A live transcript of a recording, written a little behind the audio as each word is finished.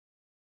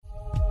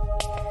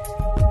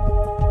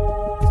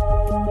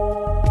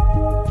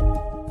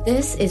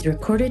This is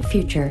Recorded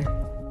Future,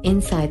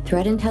 inside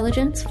threat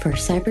intelligence for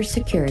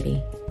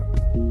cybersecurity.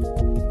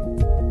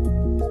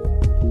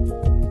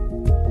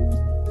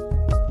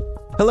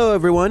 Hello,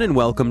 everyone, and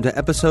welcome to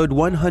episode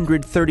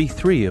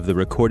 133 of the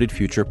Recorded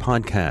Future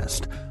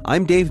podcast.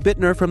 I'm Dave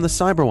Bittner from the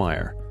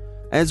Cyberwire.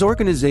 As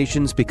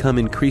organizations become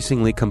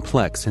increasingly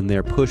complex in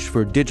their push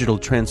for digital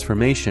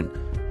transformation,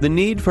 the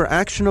need for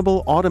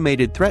actionable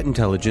automated threat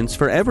intelligence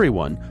for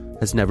everyone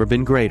has never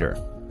been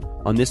greater.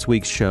 On this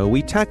week's show,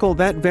 we tackle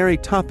that very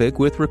topic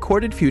with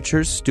Recorded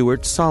Future's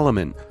Stuart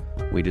Solomon.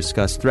 We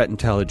discuss threat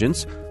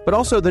intelligence, but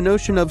also the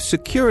notion of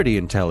security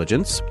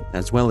intelligence,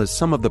 as well as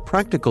some of the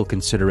practical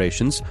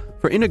considerations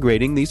for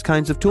integrating these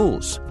kinds of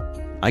tools.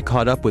 I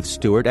caught up with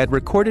Stuart at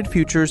Recorded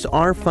Future's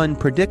RFUN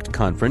Predict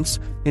conference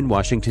in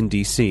Washington,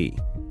 D.C.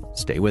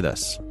 Stay with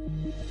us.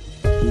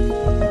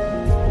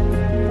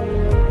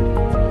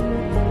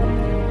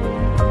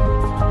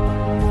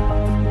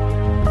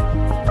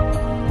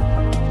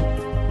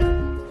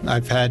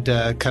 I've had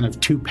kind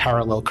of two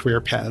parallel career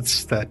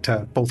paths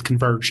that both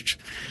converged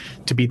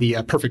to be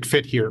the perfect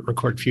fit here at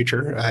Recorded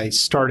Future. I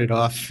started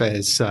off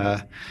as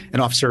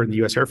an officer in the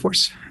U.S. Air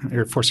Force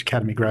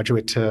Academy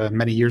graduate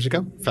many years ago.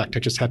 In fact,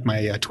 I just had my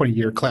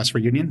 20-year class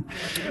reunion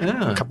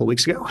a couple of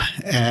weeks ago.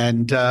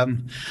 And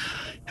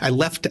I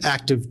left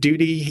active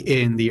duty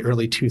in the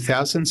early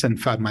 2000s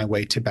and found my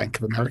way to Bank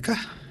of America.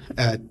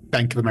 At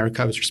Bank of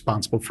America, I was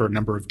responsible for a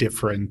number of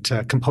different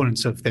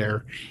components of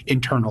their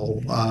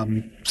internal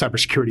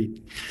cybersecurity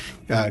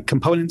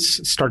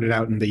components. Started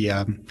out in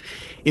the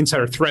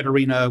insider threat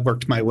arena,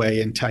 worked my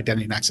way into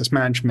identity and access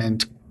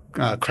management,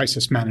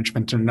 crisis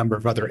management, and a number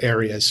of other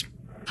areas.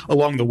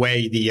 Along the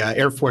way, the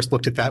Air Force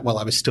looked at that while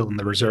I was still in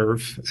the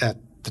reserve at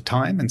the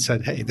time and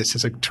said, hey, this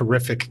is a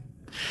terrific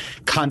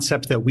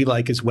concept that we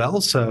like as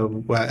well.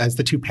 So as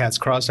the two paths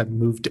crossed, I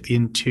moved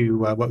into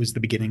what was the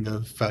beginning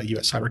of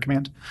U.S. Cyber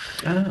Command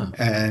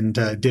and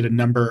did a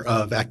number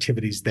of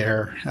activities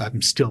there.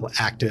 I'm still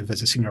active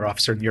as a senior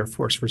officer in the Air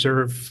Force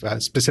Reserve,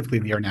 specifically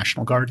in the Air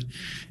National Guard,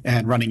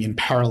 and running in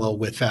parallel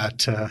with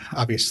that,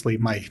 obviously,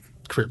 my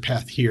career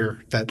path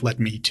here that led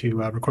me to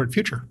Recorded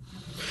Future.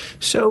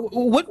 So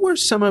what were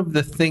some of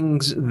the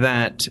things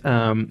that,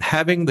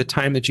 having the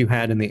time that you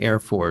had in the Air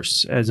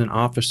Force as an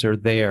officer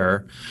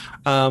there,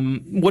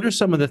 what are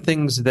some of the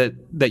things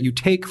that you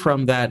take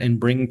from that and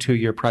bring to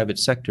your private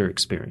sector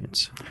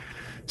experience?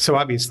 So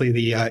obviously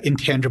the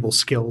intangible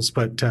skills,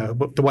 but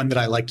the one that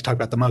I like to talk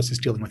about the most is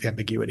dealing with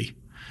ambiguity.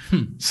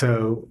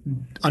 So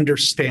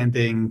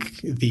understanding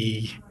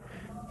the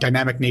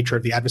dynamic nature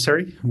of the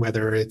adversary,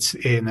 whether it's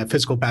in a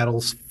physical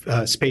battle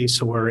space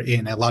or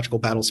in a logical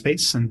battle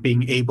space, and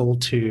being able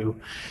to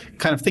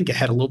kind of think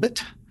ahead a little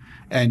bit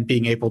and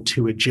being able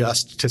to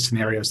adjust to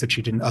scenarios that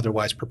you didn't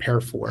otherwise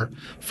prepare for,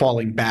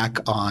 falling back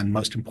on,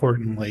 most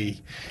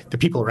importantly, the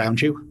people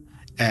around you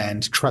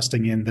and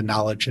trusting in the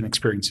knowledge and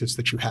experiences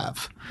that you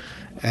have.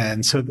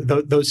 And so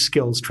those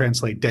skills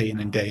translate day in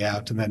and day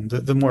out. And then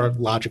the more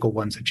logical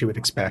ones that you would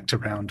expect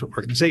around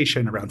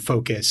organization, around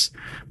focus.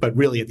 But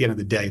really, at the end of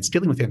the day, it's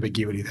dealing with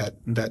ambiguity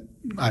that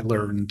I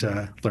learned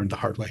the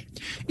hard way.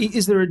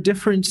 Is there a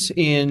difference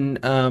in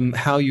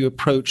how you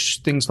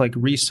approach things like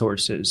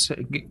resources,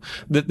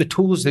 the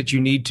tools that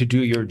you need to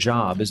do your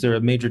job? Is there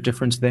a major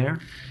difference there?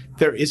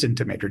 There isn't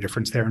a major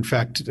difference there. In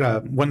fact,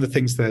 one of the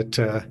things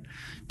that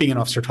being an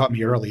officer taught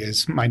me early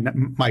is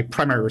my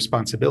primary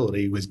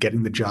responsibility was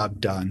getting the job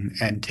done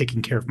and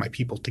taking care of my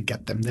people to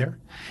get them there,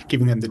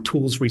 giving them the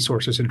tools,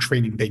 resources, and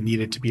training they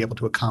needed to be able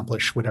to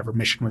accomplish whatever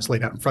mission was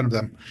laid out in front of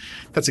them.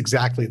 That's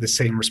exactly the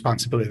same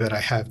responsibility that I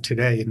have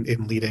today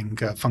in leading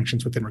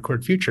functions within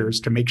Recorded Futures,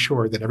 to make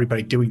sure that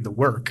everybody doing the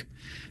work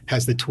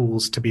has the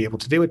tools to be able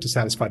to do it to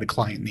satisfy the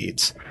client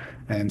needs.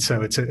 And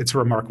so it's a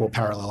remarkable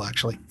parallel,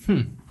 actually.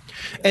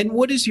 And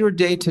what is your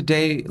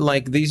day-to-day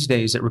like these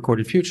days at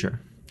Recorded Future?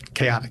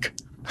 Chaotic.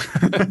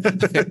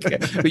 Okay.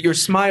 But you're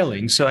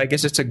smiling, so I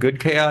guess it's a good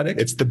chaotic?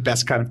 It's the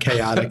best kind of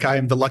chaotic. I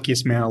am the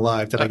luckiest man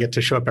alive that I get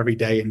to show up every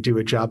day and do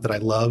a job that I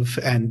love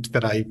and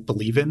that I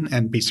believe in,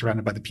 and be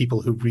surrounded by the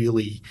people who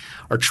really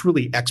are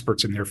truly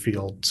experts in their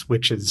fields,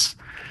 which is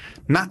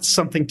not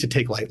something to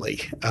take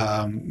lightly.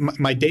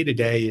 My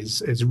day-to-day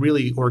is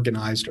really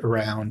organized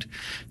around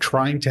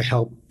trying to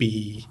help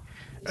be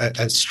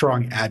a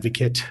strong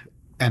advocate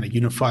and a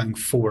unifying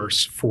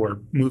force for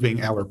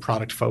moving our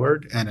product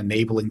forward and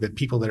enabling the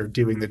people that are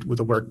doing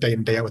the work day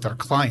in, day out with our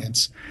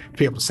clients to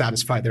be able to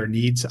satisfy their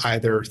needs,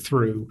 either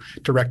through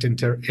direct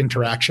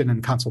interaction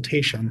and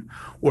consultation,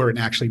 or in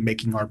actually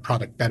making our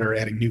product better,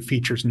 adding new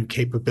features, new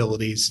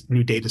capabilities,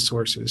 new data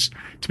sources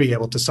to be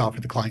able to solve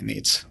for the client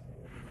needs.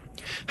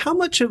 How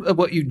much of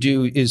what you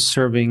do is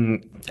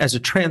serving as a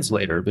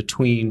translator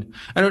between,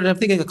 I'm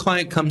thinking a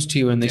client comes to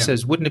you and they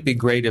says, wouldn't it be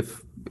great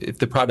if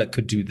the product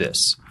could do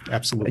this?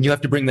 Absolutely. And you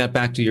have to bring that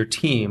back to your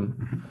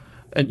team.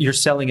 And you're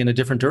selling in a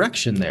different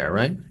direction there,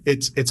 right?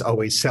 It's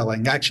always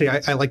selling. Actually,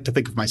 I like to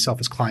think of myself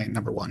as client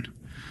number one.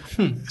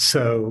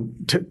 So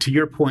to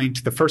your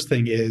point, the first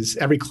thing is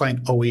every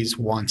client always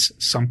wants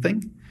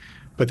something.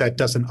 but that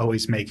doesn't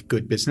always make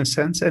good business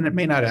sense, and it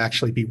may not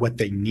actually be what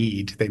they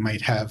need. They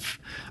might have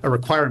a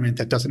requirement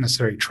that doesn't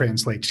necessarily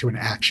translate to an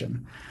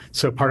action.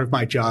 So part of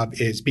my job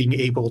is being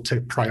able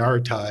to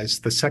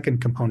prioritize. The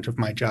second component of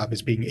my job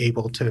is being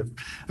able to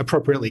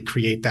appropriately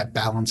create that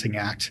balancing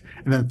act.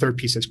 And then the third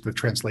piece is the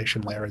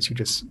translation layer, as you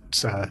just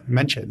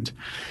mentioned.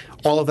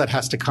 All of that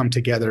has to come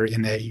together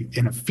in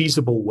a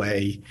feasible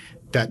way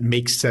that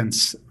makes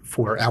sense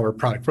for our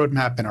product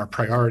roadmap and our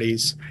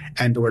priorities,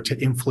 and or to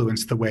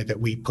influence the way that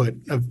we put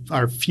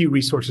our few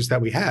resources that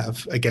we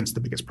have against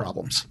the biggest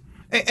problems.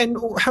 And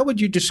how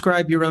would you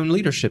describe your own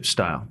leadership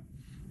style?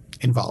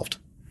 Involved.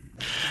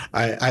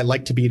 I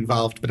like to be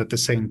involved, but at the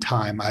same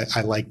time,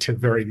 I like to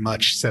very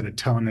much set a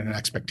tone and an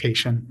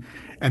expectation,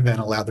 and then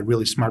allow the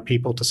really smart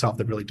people to solve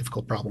the really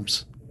difficult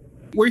problems.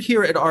 We're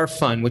here at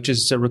RFUN, which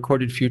is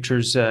Recorded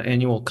Future's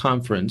annual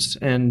conference,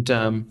 and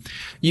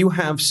you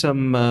have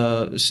some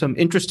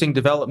interesting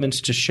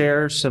developments to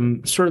share,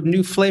 some sort of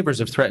new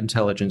flavors of threat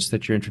intelligence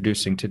that you're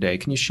introducing today.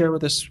 Can you share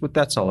with us what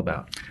that's all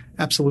about?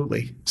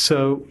 Absolutely.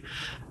 So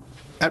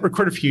at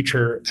Recorded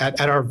Future, at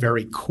our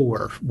very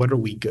core, what are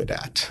we good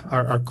at?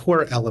 Our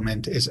core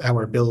element is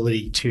our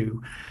ability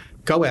to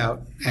go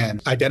out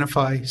and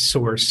identify,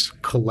 source,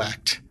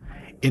 collect,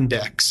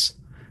 index,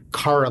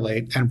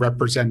 correlate, and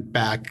represent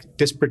back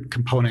disparate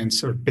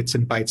components or bits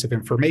and bytes of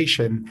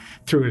information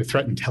through a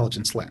threat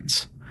intelligence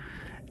lens.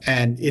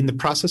 And in the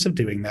process of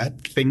doing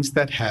that, things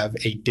that have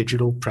a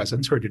digital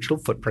presence or a digital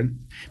footprint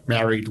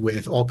married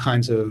with all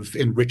kinds of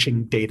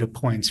enriching data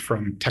points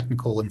from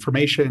technical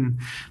information,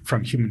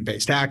 from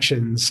human-based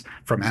actions,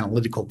 from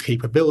analytical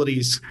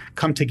capabilities,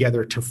 come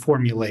together to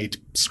formulate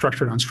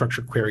structured and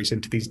unstructured queries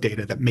into these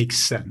data that make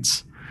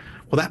sense.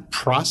 Well, that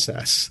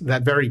process,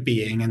 that very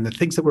being, and the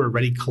things that we're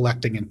already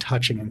collecting and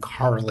touching and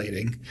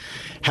correlating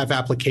have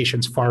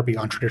applications far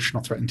beyond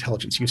traditional threat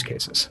intelligence use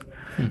cases.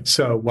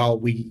 So while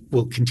we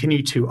will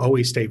continue to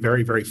always stay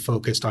very, very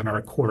focused on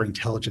our core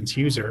intelligence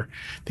user,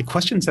 the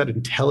questions that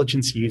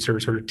intelligence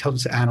users or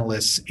intelligence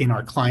analysts in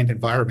our client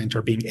environment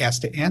are being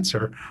asked to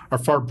answer are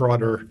far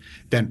broader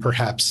than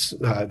perhaps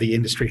the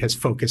industry has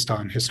focused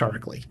on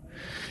historically.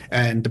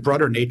 And the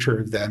broader nature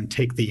of them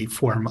take the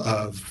form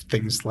of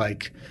things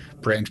like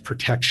brand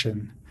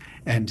protection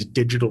and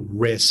digital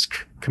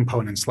risk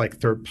components like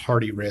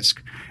third-party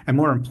risk. And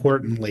more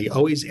importantly,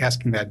 always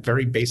asking that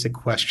very basic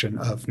question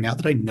of, now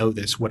that I know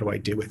this, what do I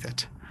do with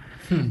it?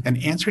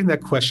 And answering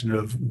that question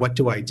of what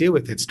do I do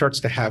with it starts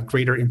to have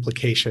greater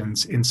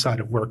implications inside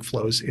of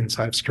workflows,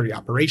 inside of security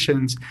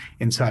operations,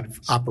 inside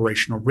of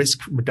operational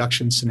risk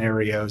reduction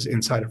scenarios,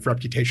 inside of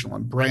reputational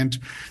and brand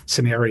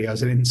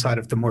scenarios, and inside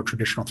of the more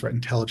traditional threat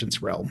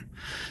intelligence realm.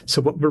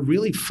 So what we're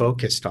really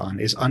focused on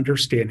is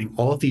understanding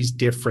all of these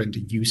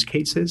different use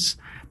cases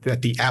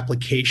that the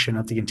application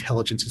of the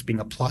intelligence is being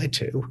applied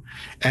to,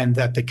 and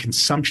that the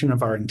consumption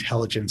of our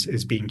intelligence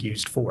is being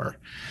used for.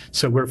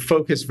 So we're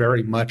focused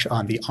very much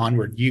on the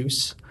onward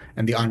use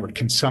and the onward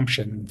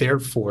consumption,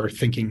 therefore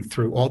thinking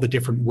through all the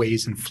different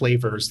ways and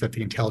flavors that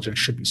the intelligence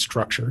should be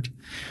structured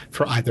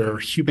for either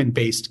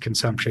human-based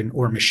consumption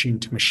or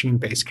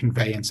machine-to-machine-based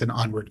conveyance and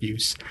onward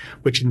use,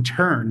 which in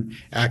turn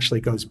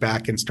actually goes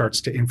back and starts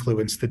to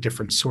influence the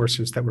different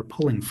sources that we're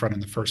pulling from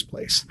in the first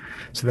place,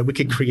 so that we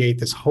can create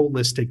this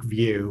holistic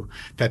view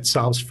that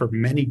solves for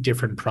many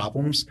different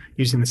problems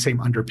using the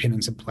same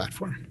underpinnings and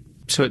platform.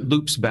 So it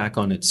loops back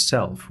on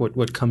itself.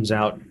 What comes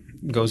out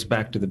goes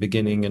back to the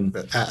beginning. And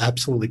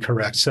absolutely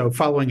correct. So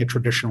following a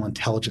traditional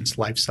intelligence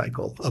life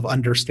cycle of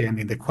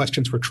understanding the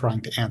questions we're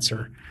trying to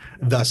answer,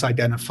 thus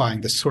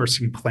identifying the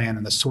sourcing plan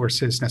and the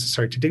sources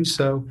necessary to do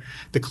so,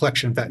 the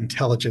collection of that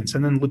intelligence,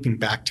 and then looping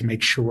back to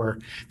make sure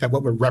that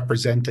what we're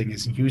representing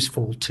is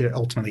useful to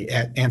ultimately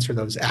answer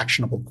those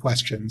actionable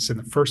questions in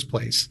the first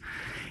place.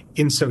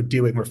 In so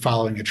doing, we're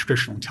following a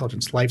traditional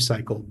intelligence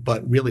lifecycle,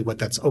 but really what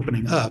that's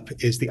opening up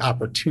is the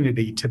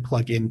opportunity to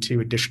plug into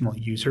additional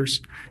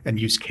users and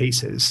use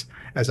cases,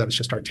 as I was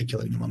just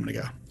articulating a moment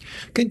ago.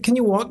 Can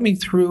you walk me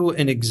through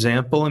an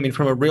example? I mean,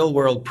 from a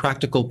real-world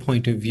practical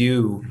point of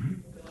view,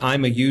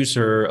 I'm a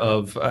user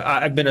of,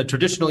 I've been a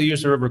traditional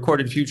user of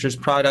Recorded Future's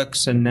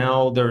products, and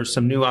now there are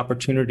some new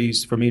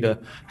opportunities for me to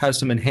have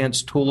some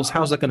enhanced tools.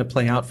 How's that going to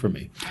play out for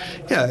me?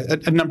 Yeah,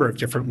 a number of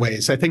different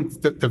ways. I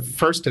think the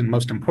first and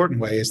most important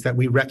way is that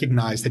we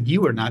recognize that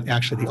you are not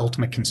actually the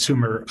ultimate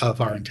consumer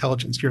of our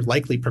intelligence. You're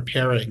likely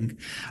preparing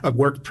a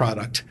work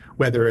product,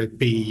 whether it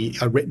be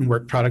a written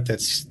work product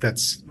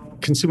that's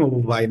consumable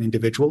by an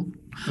individual,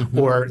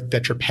 or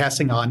that you're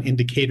passing on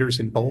indicators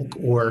in bulk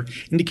or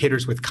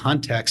indicators with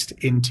context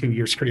into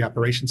your security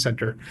operations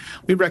center.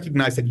 We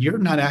recognize that you're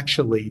not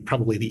actually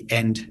probably the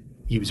end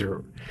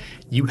user.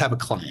 You have a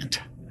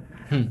client.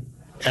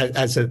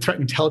 As a threat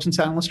intelligence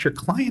analyst, your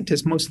client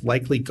is most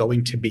likely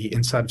going to be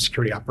inside of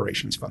security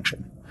operations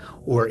function,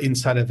 or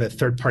inside of a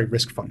third-party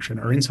risk function,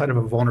 or inside of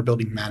a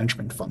vulnerability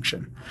management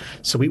function.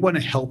 So we want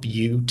to help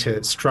you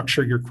to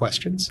structure your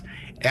questions,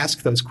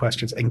 ask those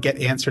questions, and get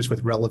answers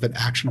with relevant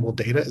actionable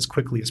data as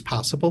quickly as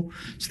possible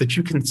so that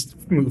you can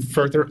move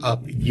further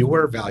up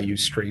your value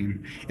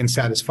stream in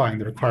satisfying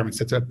the requirements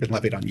that have been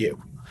levied on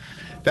you.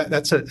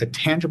 That's a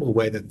tangible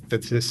way that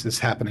this is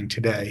happening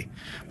today,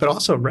 but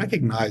also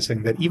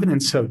recognizing that even in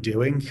so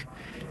doing,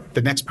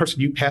 the next person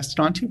you passed it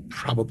on to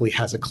probably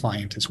has a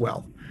client as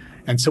well.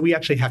 And so we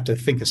actually have to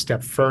think a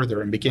step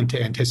further and begin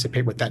to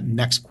anticipate what that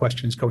next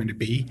question is going to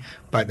be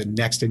by the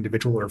next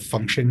individual or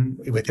function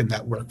within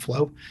that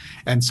workflow.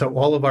 And so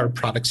all of our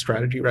product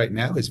strategy right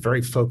now is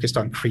very focused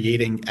on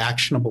creating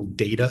actionable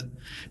data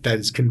that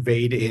is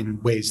conveyed in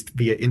ways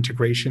via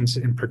integrations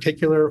in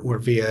particular, or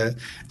via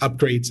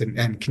upgrades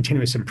and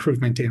continuous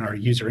improvement in our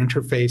user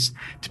interface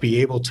to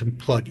be able to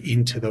plug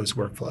into those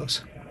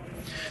workflows.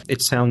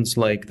 It sounds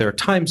like there are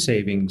time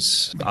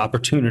savings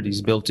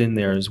opportunities built in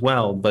there as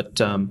well, but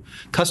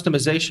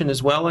customization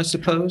as well, I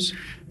suppose?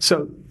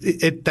 So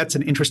that's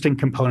an interesting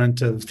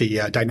component of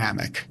the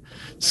dynamic.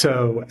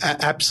 So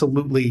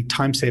absolutely,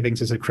 time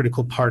savings is a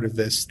critical part of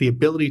this. The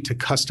ability to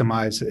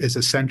customize is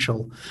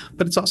essential,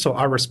 but it's also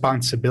our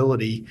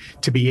responsibility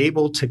to be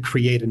able to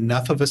create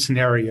enough of a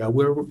scenario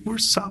where we're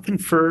solving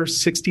for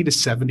 60 to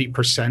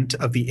 70%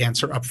 of the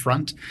answer up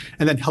front,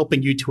 and then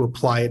helping you to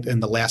apply it in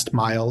the last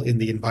mile in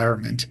the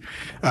environment.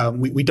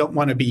 We don't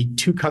want to be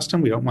too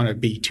custom. We don't want to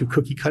be too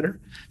cookie cutter.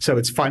 So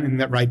it's finding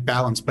that right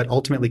balance, but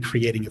ultimately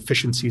creating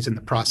efficiencies in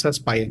the process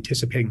by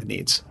anticipating the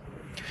needs.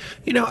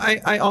 You know,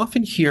 I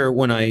often hear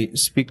when I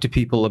speak to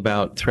people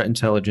about threat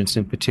intelligence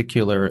in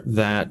particular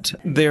that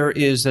there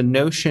is a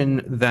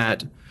notion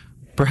that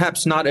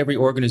perhaps not every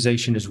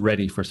organization is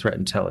ready for threat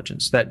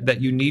intelligence,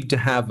 that you need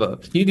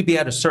to be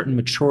at a certain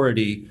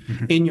maturity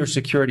in your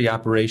security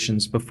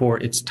operations before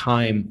it's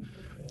time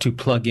to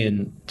plug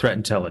in threat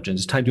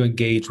intelligence. It's time to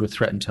engage with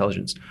threat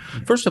intelligence.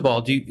 First of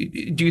all, do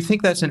you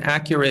think that's an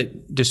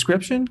accurate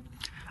description?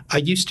 I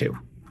used to.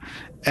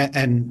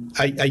 And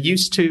I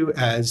used to,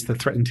 as the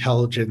threat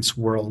intelligence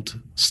world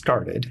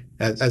started,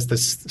 as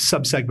this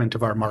subsegment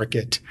of our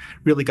market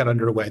really got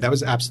underway. That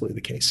was absolutely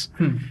the case.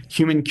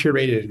 Human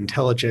curated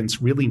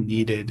intelligence really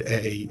needed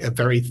a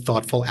very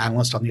thoughtful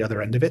analyst on the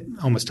other end of it,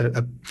 almost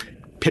a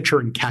pitcher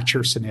and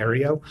catcher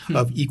scenario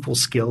of equal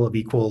skill, of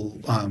equal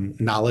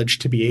knowledge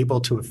to be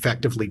able to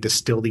effectively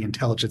distill the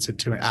intelligence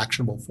into an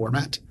actionable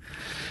format.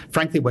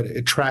 Frankly, what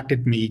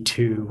attracted me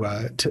to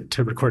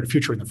Recorded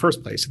Future in the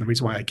first place, and the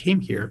reason why I came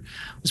here,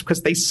 was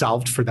because they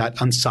solved for that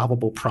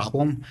unsolvable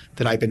problem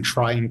that I've been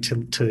trying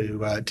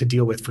to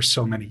deal with for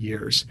so many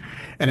years.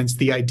 And it's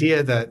the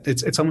idea that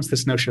it's almost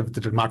this notion of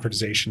the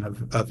democratization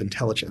of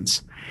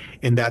intelligence,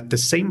 in that the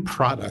same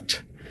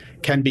product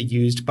can be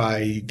used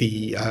by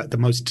the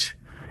most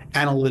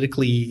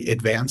analytically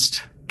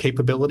advanced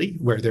capability,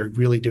 where they're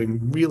really doing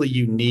really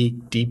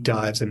unique deep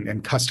dives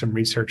and custom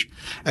research,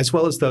 as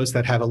well as those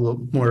that have a little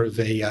more of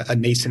a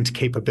nascent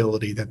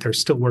capability that they're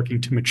still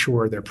working to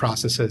mature their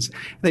processes.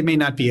 They may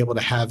not be able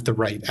to have the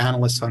right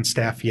analysts on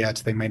staff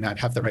yet. They may not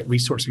have the right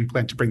resourcing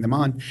plan to bring them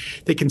on.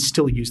 They can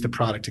still use the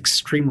product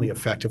extremely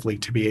effectively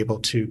to be able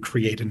to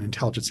create an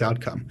intelligence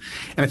outcome.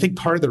 And I think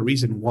part of the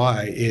reason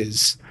why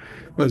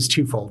was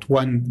twofold.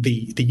 One,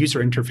 the user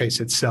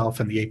interface itself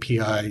and the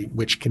API,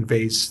 which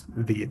conveys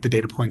the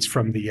data points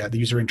from the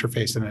user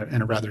interface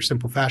in a rather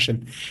simple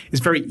fashion, is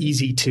very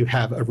easy to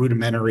have a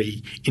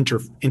rudimentary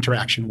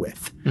interaction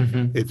with.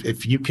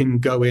 If you can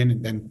go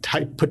in and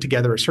put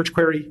together a search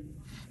query,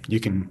 you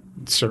can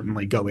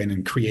certainly go in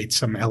and create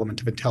some element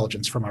of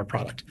intelligence from our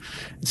product,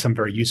 some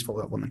very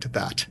useful element of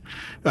that.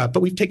 But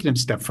we've taken it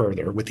a step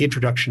further with the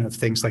introduction of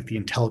things like the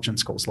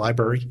Intelligence Goals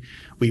Library.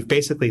 We've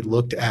basically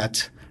looked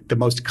at the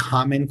most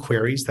common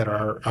queries that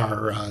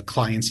our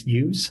clients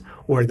use,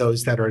 or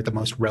those that are the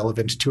most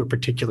relevant to a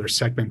particular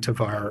segment of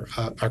our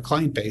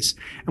client base,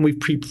 and we've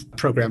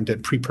pre-programmed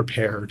and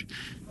pre-prepared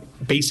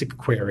basic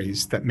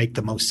queries that make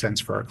the most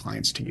sense for our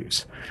clients to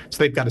use. So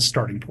they've got a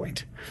starting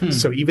point.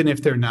 So even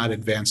if they're not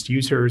advanced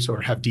users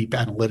or have deep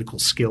analytical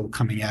skill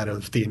coming out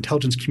of the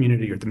intelligence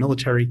community or the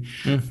military,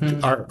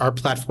 our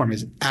platform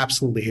is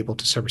absolutely able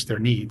to service their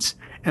needs.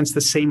 And it's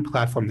the same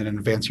platform that an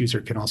advanced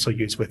user can also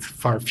use with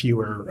far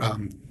fewer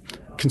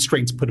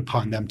constraints put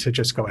upon them to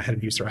just go ahead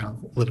and use their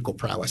analytical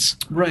prowess.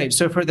 Right.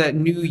 So for that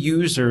new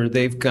user,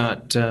 they've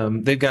got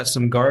some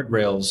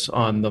guardrails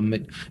on them.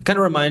 It kind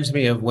of reminds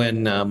me of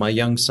when my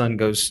young son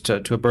goes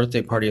to a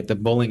birthday party at the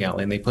bowling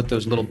alley, and they put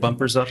those little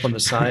bumpers up on the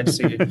side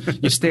so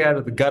you stay out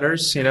of the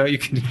gutters. You know, you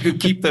can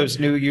keep those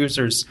new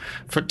users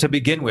to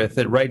begin with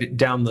right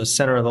down the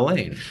center of the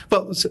lane.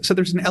 Well, so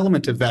there's an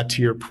element of that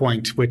to your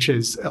point, which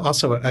is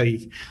also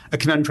a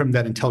conundrum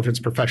that intelligence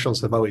professionals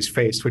have always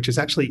faced, which is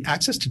actually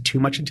access to too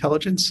much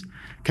intelligence intelligence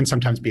can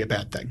sometimes be a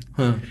bad thing.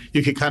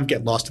 You could kind of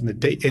get lost in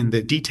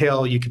the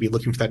detail. You could be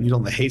looking for that needle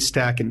in the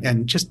haystack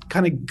and just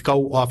kind of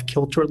go off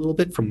kilter a little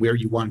bit from where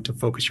you want to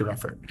focus your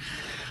effort.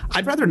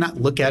 I'd rather not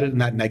look at it in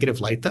that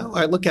negative light, though.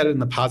 I look at it in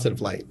the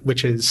positive light,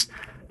 which is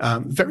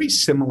very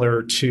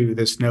similar to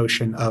this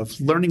notion of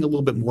learning a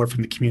little bit more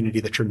from the community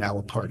that you're now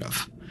a part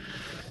of.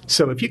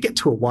 So if you get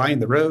to a Y in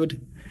the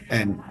road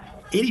and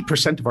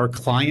 80% of our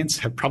clients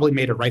have probably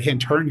made a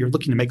right-hand turn, you're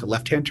looking to make a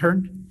left-hand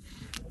turn,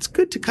 it's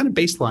good to kind of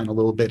baseline a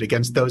little bit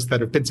against those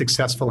that have been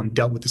successful and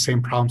dealt with the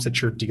same problems that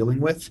you're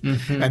dealing with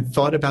and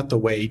thought about the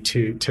way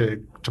to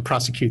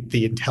prosecute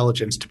the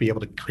intelligence to be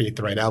able to create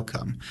the right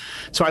outcome.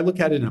 So I look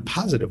at it in a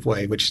positive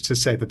way, which is to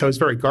say that those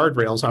very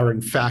guardrails are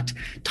in fact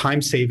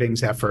time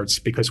savings efforts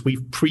because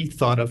we've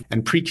pre-thought of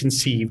and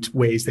preconceived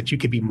ways that you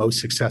could be most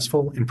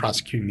successful in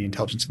prosecuting the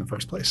intelligence in the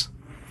first place.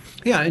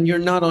 Yeah, and you're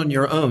not on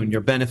your own.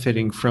 You're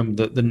benefiting from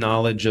the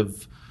knowledge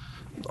of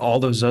all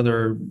those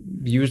other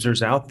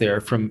users out there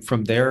from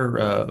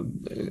their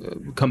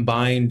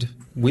combined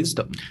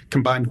wisdom.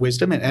 Combined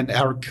wisdom and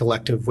our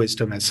collective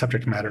wisdom as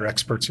subject matter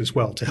experts as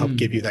well to help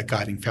give you that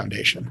guiding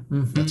foundation.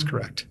 That's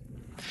correct.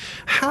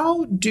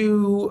 How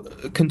do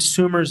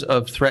consumers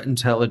of threat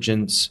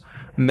intelligence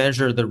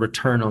measure the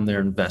return on their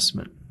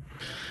investment?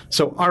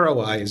 So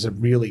ROI is a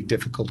really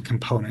difficult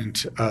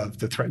component of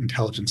the threat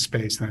intelligence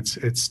space, and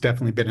it's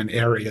definitely been an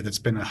area that's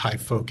been a high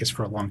focus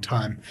for a long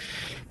time.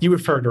 You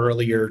referred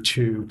earlier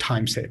to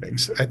time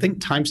savings. I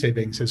think time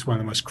savings is one of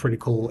the most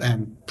critical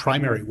and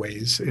primary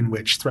ways in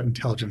which threat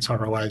intelligence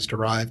ROI is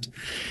derived.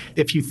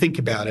 If you think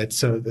about it,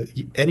 so that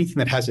anything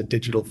that has a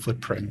digital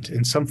footprint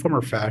in some form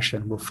or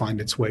fashion will find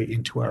its way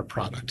into our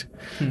product.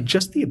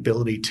 Just the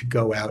ability to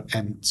go out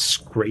and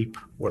scrape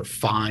or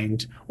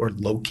find or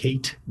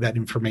locate that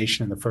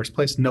information in the first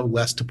place, no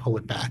less to pull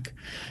it back,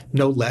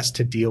 no less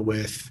to deal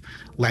with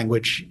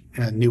language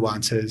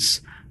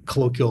nuances,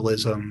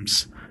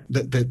 colloquialisms,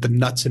 the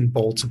nuts and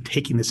bolts of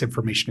taking this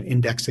information and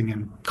indexing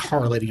and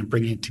correlating and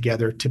bringing it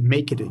together to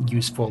make it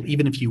useful,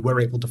 even if you were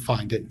able to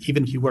find it,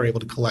 even if you were able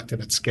to collect it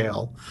at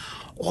scale.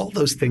 All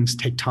those things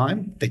take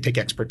time, they take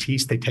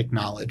expertise, they take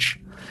knowledge.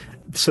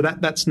 So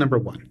that's number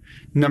one.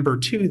 Number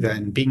two,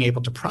 then, being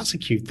able to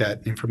prosecute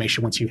that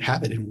information once you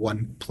have it in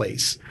one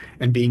place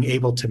and being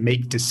able to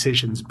make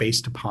decisions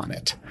based upon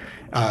it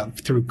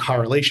through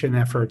correlation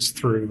efforts,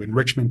 through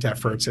enrichment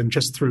efforts, and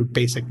just through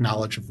basic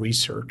knowledge of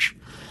research.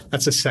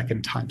 That's a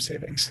second time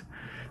savings.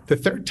 The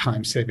third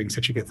time savings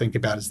that you could think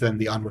about is then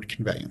the onward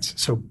conveyance.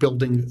 So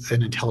building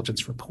an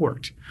intelligence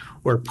report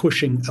or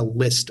pushing a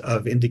list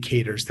of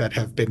indicators that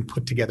have been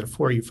put together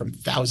for you from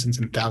thousands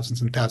and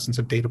thousands and thousands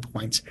of data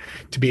points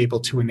to be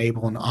able to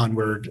enable an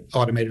onward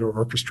automated or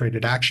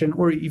orchestrated action,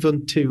 or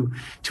even to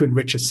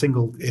enrich a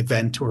single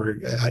event or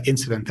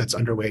incident that's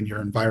underway in your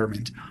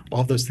environment.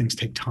 All those things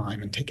take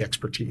time and take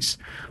expertise.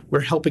 We're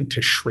helping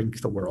to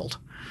shrink the world.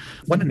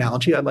 One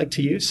analogy I like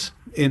to use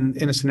in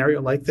a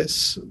scenario like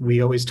this,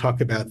 we always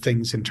talk about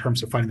things in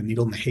terms of finding the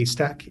needle in the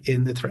haystack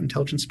in the threat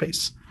intelligence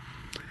space.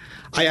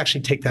 I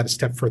actually take that a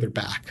step further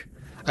back.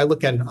 I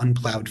look at an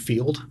unplowed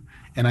field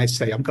and I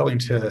say, I'm going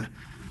to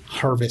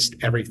harvest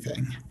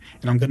everything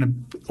and I'm going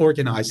to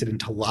organize it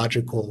into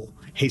logical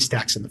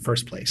haystacks in the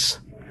first place.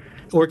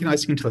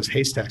 Organizing into those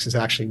haystacks is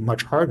actually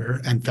much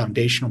harder and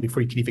foundational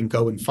before you can even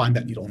go and find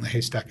that needle in the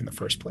haystack in the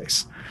first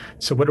place.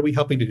 So what are we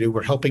helping to do?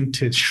 We're helping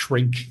to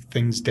shrink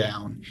things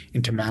down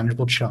into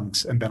manageable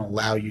chunks and then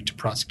allow you to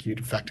prosecute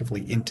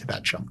effectively into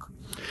that chunk.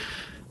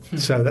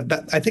 So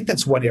I think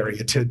that's one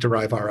area to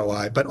derive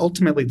ROI. But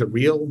ultimately, the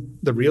real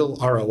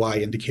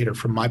ROI indicator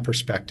from my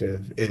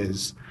perspective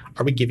is,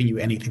 are we giving you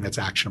anything that's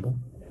actionable?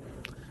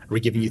 Are we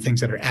giving you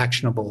things that are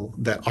actionable,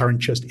 that aren't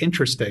just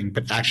interesting,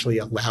 but actually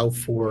allow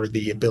for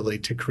the ability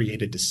to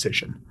create a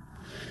decision?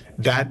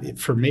 That,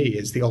 for me,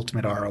 is the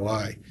ultimate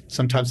ROI.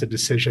 Sometimes a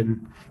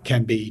decision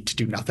can be to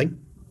do nothing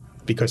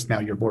because now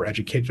you're more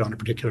educated on a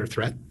particular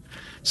threat.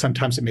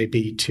 Sometimes it may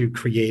be to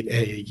create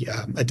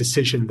a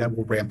decision that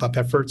will ramp up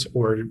efforts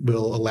or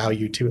will allow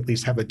you to at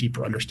least have a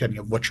deeper understanding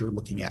of what you're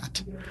looking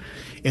at.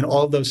 In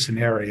all those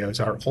scenarios,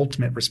 our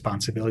ultimate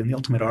responsibility and the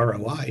ultimate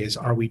ROI is,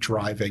 are we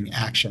driving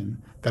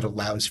action that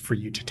allows for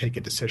you to take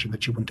a decision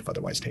that you wouldn't have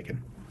otherwise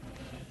taken?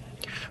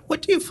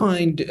 What do you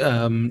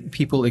find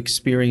people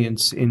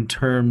experience in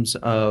terms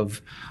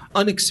of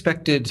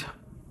unexpected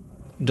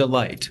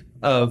delight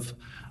of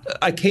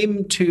I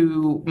came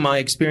to my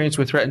experience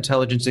with threat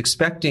intelligence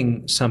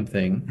expecting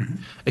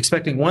something,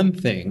 expecting one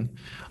thing.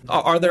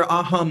 Are there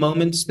aha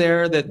moments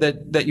there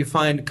that you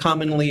find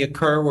commonly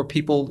occur where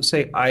people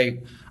say, I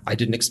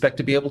didn't expect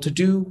to be able to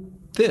do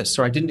this,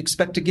 or I didn't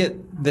expect to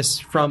get this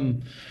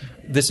from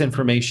this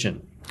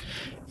information?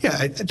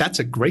 Yeah, that's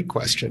a great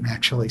question,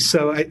 actually.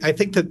 So I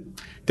think that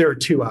there are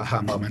two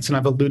aha moments, and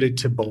I've alluded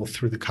to both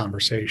through the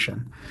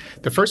conversation.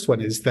 The first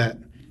one is that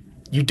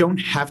you don't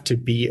have to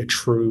be a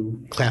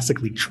true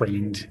classically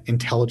trained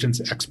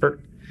intelligence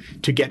expert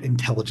to get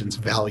intelligence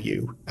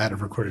value out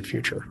of Recorded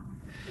Future.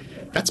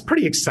 That's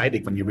pretty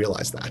exciting when you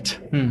realize that.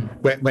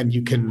 When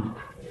you can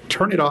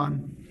turn it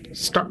on,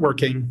 start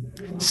working,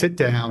 sit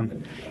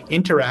down,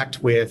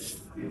 interact with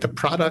the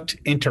product,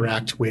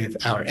 interact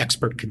with our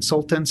expert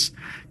consultants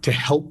to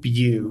help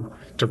you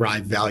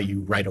derive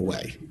value right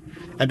away.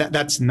 And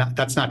that's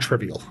not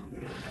trivial.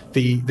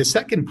 The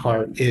second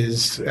part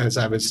is, as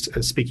I was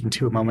speaking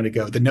to a moment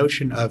ago, the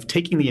notion of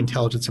taking the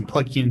intelligence and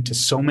plugging it into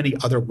so many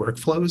other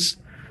workflows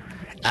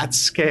at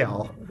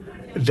scale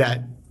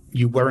that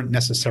you weren't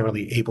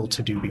necessarily able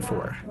to do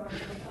before.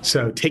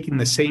 So taking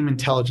the same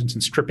intelligence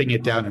and stripping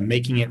it down and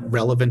making it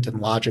relevant and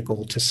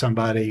logical to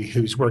somebody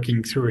who's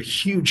working through a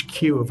huge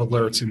queue of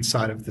alerts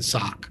inside of the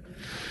SOC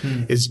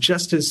is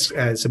just as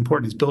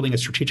important as building a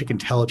strategic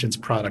intelligence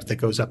product that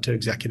goes up to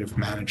executive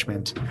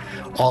management.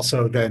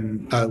 Also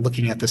then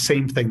looking at the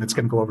same thing that's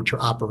going to go over to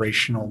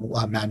operational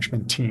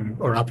management team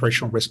or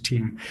operational risk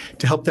team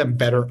to help them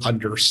better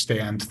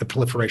understand the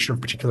proliferation of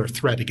a particular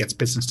threat against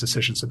business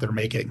decisions that they're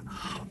making,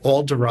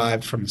 all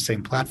derived from the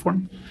same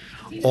platform,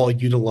 all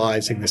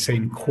utilizing the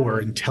same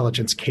core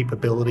intelligence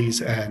capabilities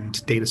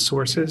and data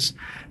sources,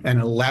 and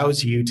it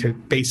allows you to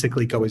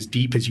basically go as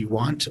deep as you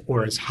want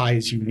or as high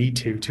as you need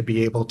to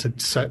be able to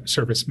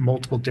service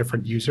multiple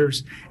different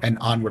users and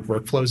onward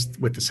workflows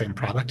with the same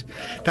product.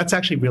 That's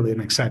actually really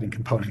an exciting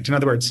component. In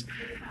other words,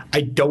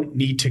 I don't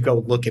need to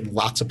go look in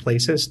lots of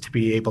places to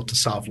be able to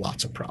solve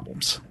lots of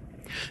problems.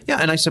 Yeah,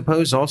 and I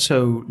suppose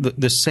also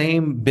the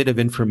same bit of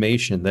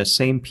information, the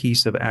same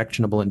piece of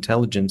actionable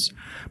intelligence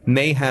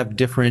may have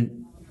different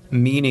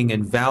meaning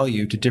and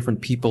value to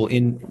different people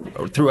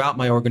throughout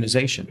my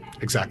organization.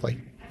 Exactly.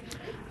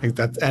 And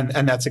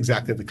that's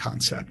exactly the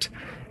concept.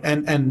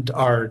 And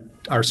our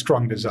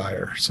strong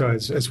desire. So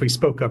as we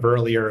spoke of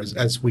earlier,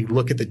 as we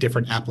look at the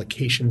different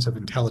applications of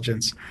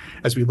intelligence,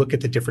 as we look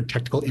at the different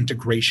technical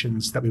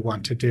integrations that we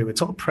want to do,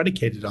 it's all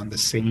predicated on the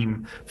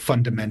same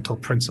fundamental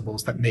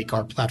principles that make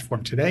our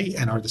platform today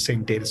and are the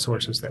same data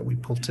sources that we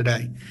pull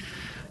today.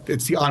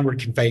 It's the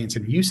onward conveyance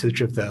and usage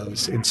of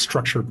those in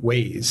structured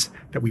ways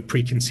that we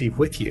preconceive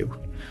with you,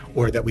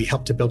 or that we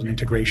help to build an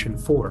integration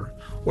for,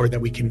 or that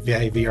we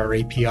convey via our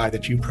API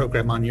that you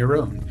program on your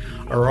own,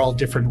 are all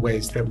different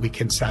ways that we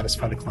can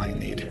satisfy the client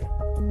need.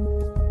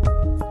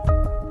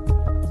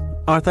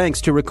 Our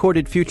thanks to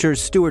Recorded Future's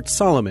Stuart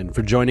Solomon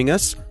for joining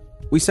us.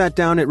 We sat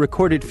down at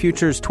Recorded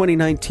Future's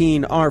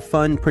 2019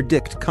 RFUN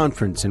Predict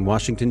conference in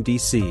Washington,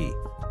 D.C.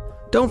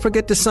 Don't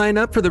forget to sign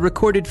up for the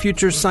Recorded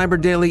Future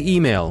Cyber Daily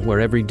email, where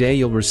every day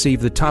you'll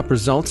receive the top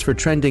results for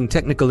trending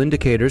technical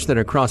indicators that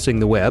are crossing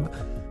the web,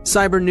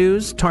 cyber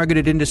news,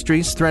 targeted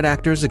industries, threat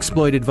actors,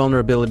 exploited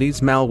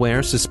vulnerabilities,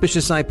 malware,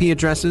 suspicious IP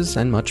addresses,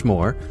 and much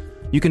more.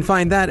 You can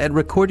find that at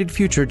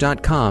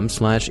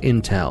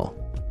recordedfuture.com/intel.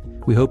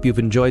 We hope you've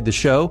enjoyed the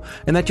show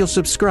and that you'll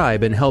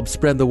subscribe and help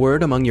spread the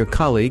word among your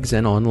colleagues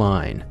and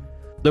online.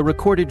 The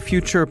Recorded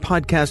Future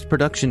podcast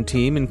production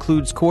team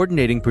includes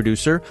coordinating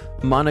producer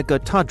Monica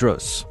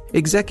Tadros,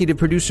 executive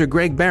producer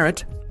Greg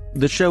Barrett.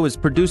 The show is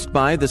produced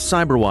by The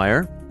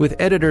Cyberwire, with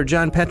editor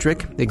John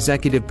Petrick,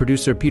 executive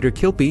producer Peter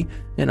Kilpie,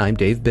 and I'm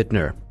Dave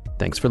Bittner.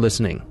 Thanks for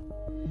listening.